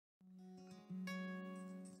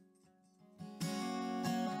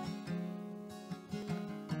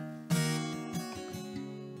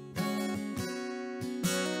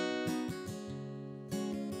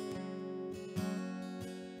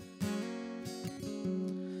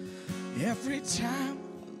Every time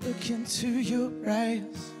I look into your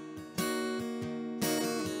eyes,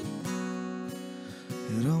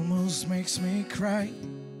 it almost makes me cry.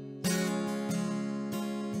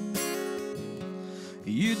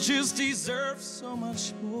 You just deserve so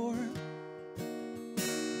much more,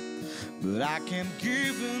 but I can't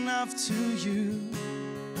give enough to you.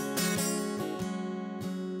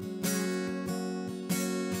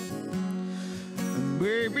 And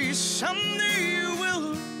baby, someday you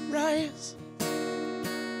will rise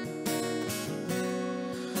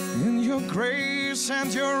in your grace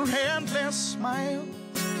and your endless smile.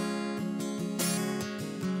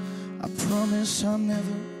 I promise I'll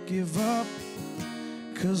never give up,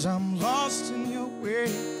 'cause I'm lost in your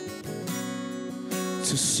way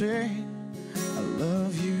to say I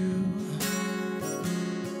love you.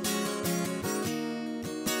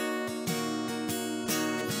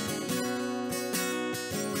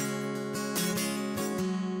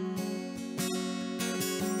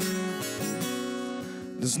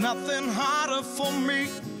 There's nothing harder for me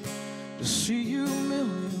to see you a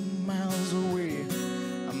million miles away.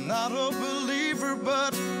 I'm not a believer,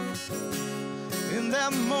 but in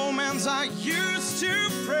that moment I used to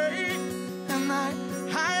pray, and I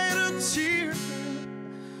hide a tear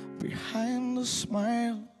behind a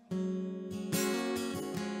smile.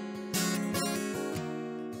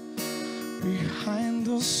 Behind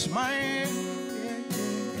a smile.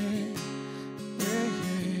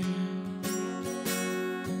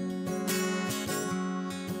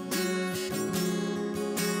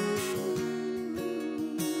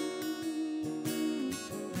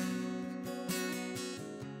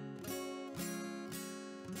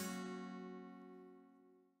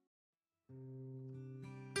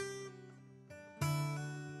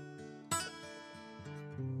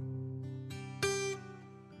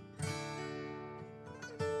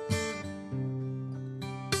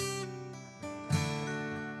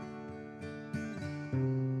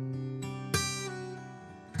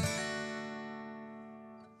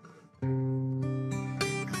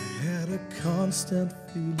 Constant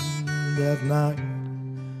feeling that night,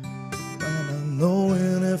 not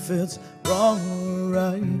knowing if it's wrong or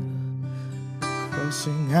right.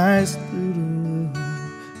 Crossing eyes through the room,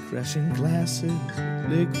 crashing glasses,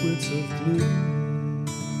 liquids of glue.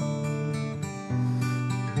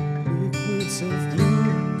 Liquids of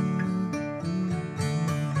glue.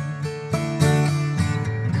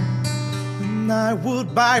 And I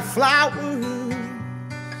would buy flowers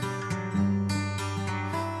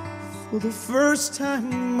for the first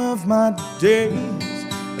time of my days,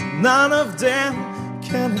 but none of them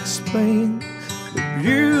can explain the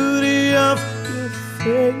beauty of your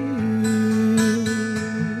face.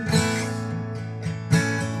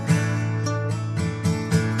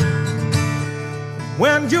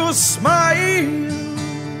 When you smile,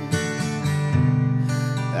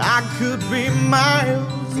 I could be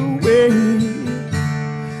miles away.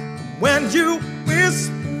 When you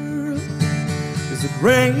whisper, is it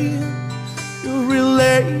rain? You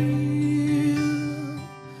relate.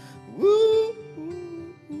 Ooh.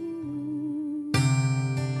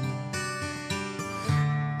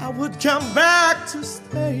 I would come back to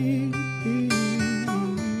stay.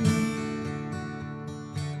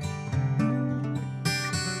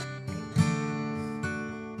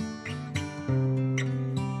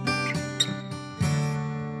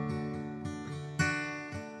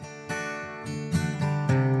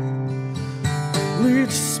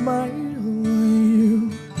 Each smile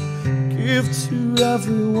to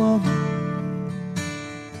everyone,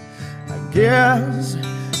 I guess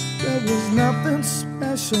there was nothing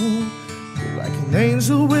special. You're like an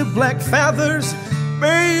angel with black feathers,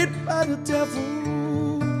 made by the devil,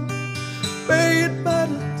 made by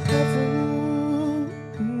the devil.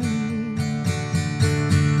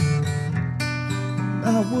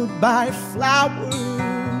 I would buy flowers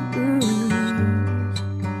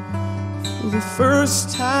for the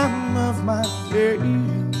first time of my days.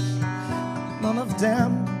 None of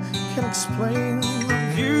them can explain the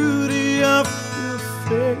beauty of your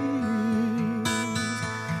face.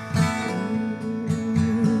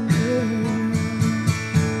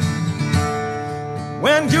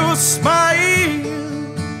 When you smile,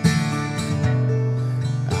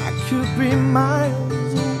 I could be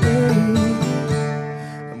miles away.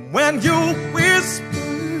 And when you whisper,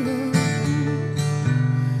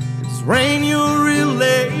 it's rain you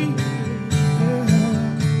relay.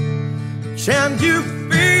 Can you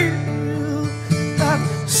feel that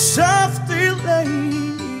soft delay?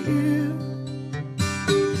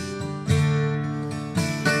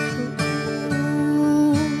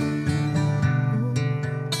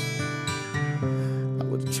 I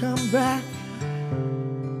would come back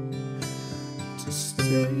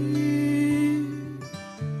say.